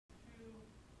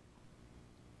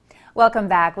Welcome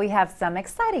back. We have some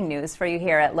exciting news for you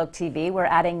here at Look TV. We're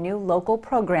adding new local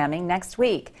programming next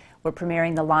week. We're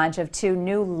premiering the launch of 2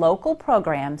 new local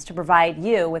programs to provide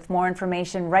you with more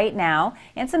information right now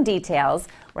and some details.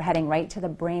 We're heading right to the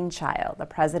brainchild, the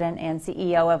president and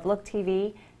CEO of Look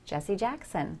TV, Jesse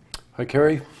Jackson. Hi,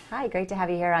 Carrie. Hi, great to have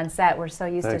you here on set. We're so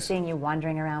used Thanks. to seeing you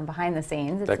wandering around behind the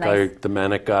scenes. It's that nice. guy, the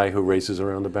manic guy who races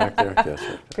around the back there? Yes,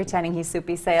 right. Pretending he's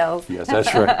Soupy Sales. Yes,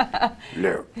 that's right.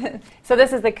 No. So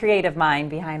this is the creative mind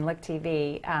behind Look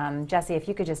TV. Jesse, if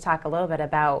you could just talk a little bit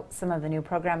about some of the new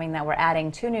programming that we're adding.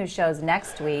 2 new shows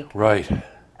next week. Right.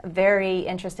 Very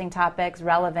interesting topics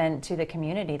relevant to the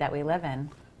community that we live in.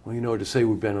 Well, you know, to say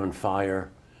we've been on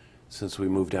fire since we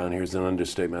moved down here is an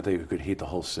understatement. I think we could heat the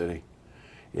whole city.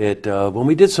 When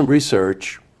we did some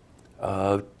research,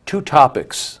 2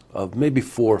 topics of maybe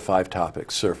 4 or 5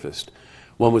 topics surfaced.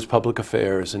 One was public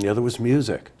affairs and the other was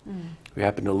music. We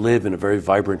happen to live in a very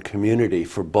vibrant community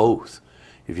for both.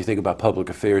 If you think about public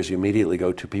affairs, you immediately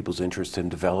go to people's interest in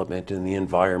development, in the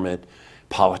environment,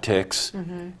 politics.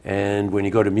 And when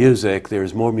you go to music,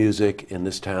 there's more music in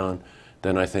this town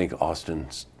than I think Austin,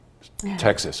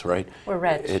 Texas, right? We're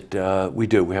rich. We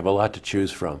do. We have a lot to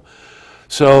choose from.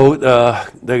 So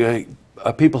the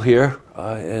people here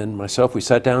and myself, we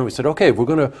sat down and we said, okay, if we're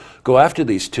going to go after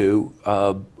these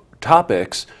 2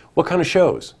 topics, what kind of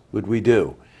shows would we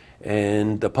do?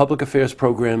 And the public affairs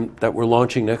program that we're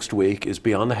launching next week is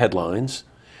Beyond the Headlines.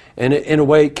 And in a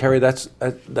way, Carrie, that's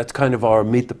kind of our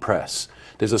Meet the Press.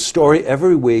 There's a story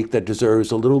every week that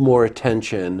deserves a little more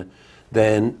attention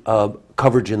than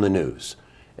coverage in the news.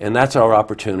 And that's our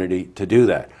opportunity to do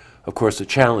that. Of course, the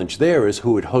challenge there is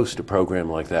who would host a program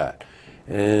like that.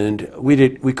 And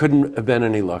we couldn't have been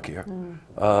any luckier.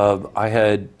 I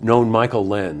had known Michael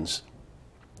Lenz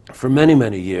for many,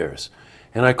 many years.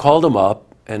 And I called him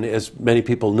up, and as many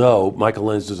people know, Michael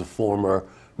Lenz is a former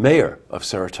mayor of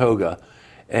Saratoga,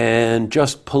 and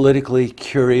just politically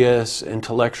curious,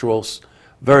 intellectual,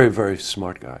 very, very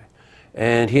smart guy.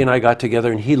 And he and I got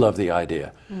together, and he loved the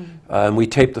idea. And we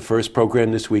taped the first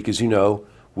program this week, as you know,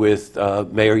 with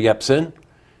Mayor Yepsen,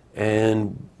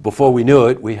 and before we knew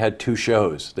it, we had 2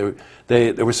 shows.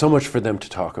 There was so much for them to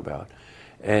talk about.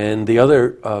 And the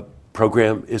other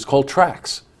program is called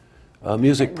Tracks, a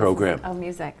music program. Oh,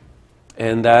 music.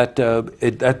 And that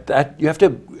you have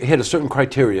to hit a certain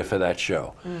criteria for that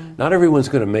show. Not everyone's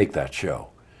going to make that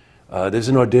show. There's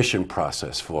an audition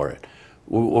process for it.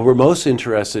 What we're most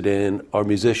interested in are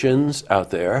musicians out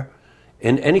there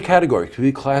in any category. It could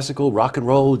be classical, rock and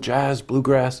roll, jazz,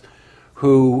 bluegrass,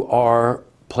 who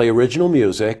play original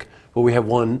music. But we have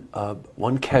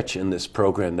one catch in this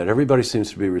program that everybody seems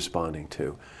to be responding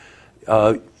to.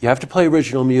 You have to play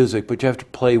original music, but you have to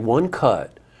play one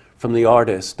cut from the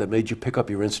artist that made you pick up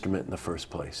your instrument in the first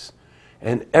place.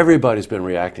 And everybody's been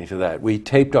reacting to that. We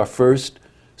taped our first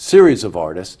series of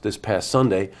artists this past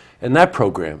Sunday, and that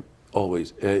program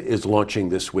always is launching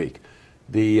this week.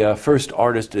 The first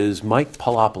artist is Mike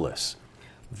Palopoulos.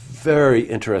 Very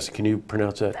interesting. Can you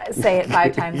pronounce that? Say it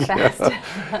 5 times fast.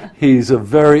 He's a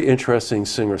very interesting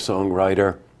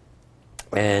singer-songwriter.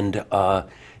 And I'm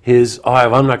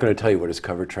not going to tell you what his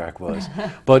cover track was.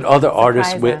 But other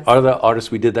artists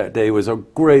we did that day was a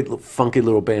great, funky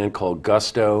little band called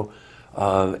Gusto.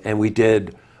 And we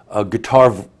did a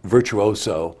guitar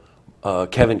virtuoso,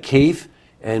 Kevin Keefe.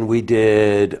 And we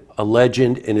did a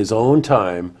legend in his own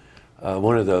time,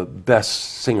 one of the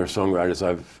best singer-songwriters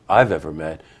I've ever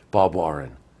met, Bob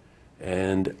Warren.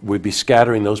 And we'd be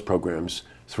scattering those programs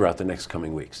throughout the next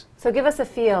coming weeks. So give us a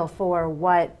feel for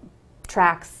what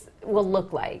Tracks will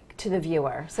look like to the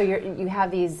viewer. So you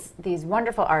have these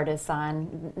wonderful artists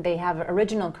on, they have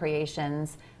original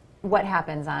creations. What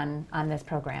happens on this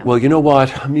program? Well, you know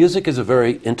what? Music is a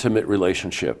very intimate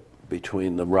relationship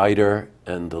between the writer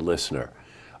and the listener.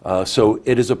 So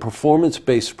it is a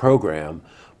performance-based program,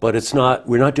 but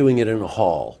we're not doing it in a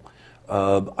hall.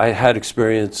 I had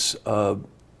experience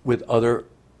with other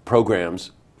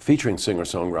programs featuring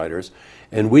singer-songwriters,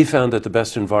 and we found that the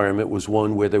best environment was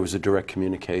one where there was a direct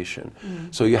communication.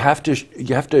 So you have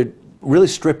to really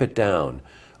strip it down.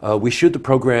 We shoot the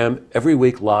program every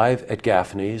week live at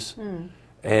Gaffney's,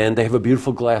 and they have a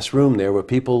beautiful glass room there where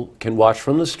people can watch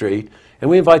from the street,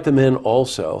 and we invite them in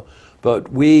also.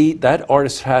 But that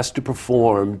artist has to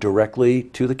perform directly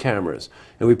to the cameras.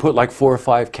 And we put like 4 or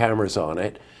 5 cameras on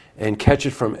it and catch it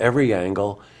from every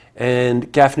angle.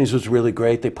 And Gaffney's was really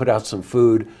great. They put out some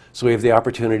food, so we have the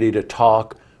opportunity to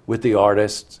talk with the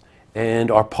artists. And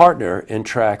our partner in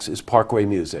Tracks is Parkway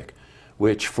Music,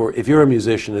 which if you're a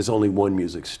musician, there's only one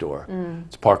music store.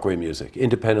 It's Parkway Music,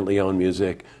 independently owned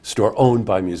music store owned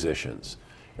by musicians.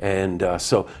 And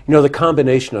so, you know, the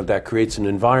combination of that creates an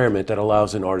environment that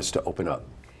allows an artist to open up.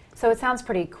 So it sounds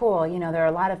pretty cool. You know, there are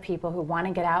a lot of people who want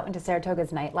to get out into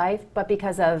Saratoga's nightlife, but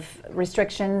because of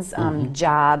restrictions,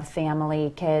 job,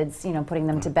 family, kids, you know, putting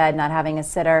them to bed, not having a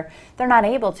sitter, they're not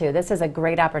able to. This is a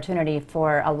great opportunity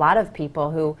for a lot of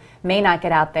people who may not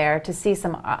get out there to see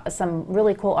some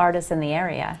really cool artists in the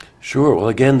area. Sure. Well,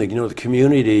 again, you know, the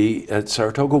community at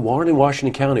Saratoga, Warren, and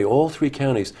Washington County, all three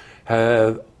counties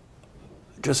have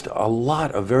just a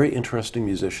lot of very interesting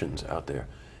musicians out there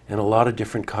and a lot of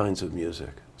different kinds of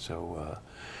music. So,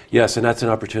 yes, and that's an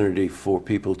opportunity for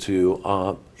people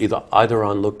to either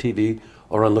on Look TV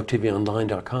or on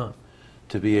looktvonline.com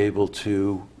to be able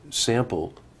to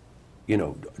sample, you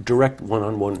know, direct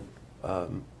one-on-one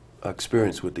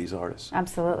experience with these artists.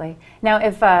 Absolutely. Now,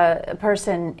 if a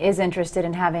person is interested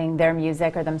in having their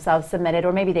music or themselves submitted,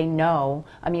 or maybe they know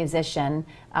a musician,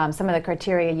 some of the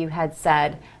criteria you had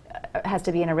said has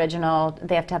to be an original,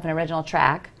 they have to have an original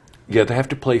track. Yeah, they have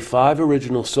to play 5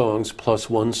 original songs plus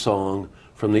 1 song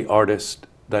from the artist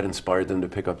that inspired them to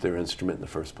pick up their instrument in the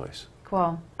first place.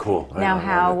 Cool. Cool. Now,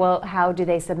 how do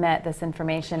they submit this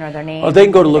information or their name? They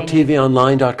can go to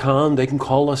looktvonline.com. They can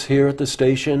call us here at the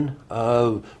station.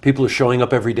 People are showing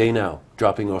up every day now,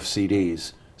 dropping off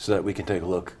CDs so that we can take a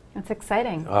look. That's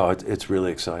exciting. Oh, it's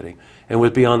really exciting. And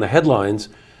with Beyond the Headlines,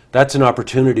 that's an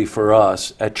opportunity for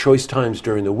us at choice times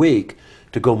during the week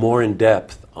to go more in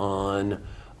depth on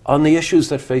the issues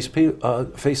that face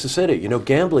the city. You know,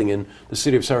 gambling in the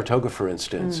city of Saratoga, for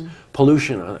instance,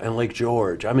 pollution on Lake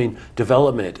George, I mean,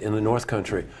 development in the North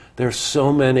Country. There's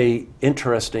so many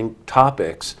interesting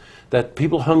topics that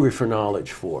people are hungry for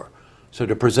knowledge for. So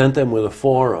to present them with a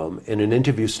forum in an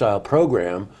interview-style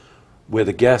program with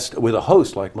a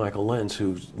host like Michael Lenz,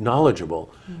 who's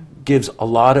knowledgeable, gives a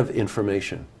lot of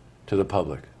information to the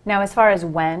public. Now, as far as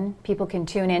when people can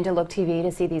tune in to Look TV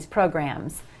to see these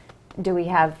programs, do we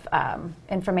have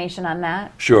information on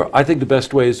that? Sure. I think the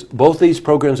best way is both these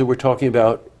programs that we're talking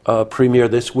about premiere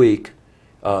this week,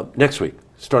 next week,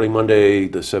 starting Monday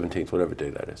the 17th, whatever day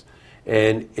that is.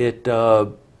 And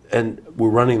and we're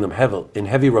running them in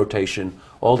heavy rotation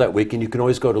all that week. And you can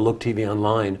always go to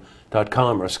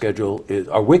looktvonline.com.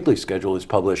 Our weekly schedule is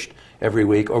published every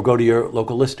week, or go to your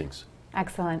local listings.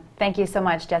 Excellent. Thank you so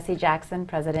much, Jesse Jackson,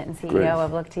 President and CEO Great.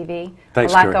 of Look TV.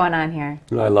 Thanks, a lot Carrie. going on here.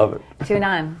 I love it. Tune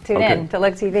Okay. in to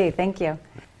Look TV. Thank you.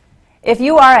 If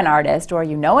you are an artist or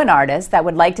you know an artist that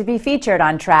would like to be featured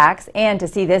on tracks and to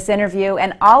see this interview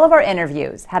and all of our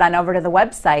interviews, head on over to the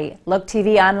website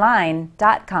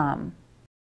looktvonline.com.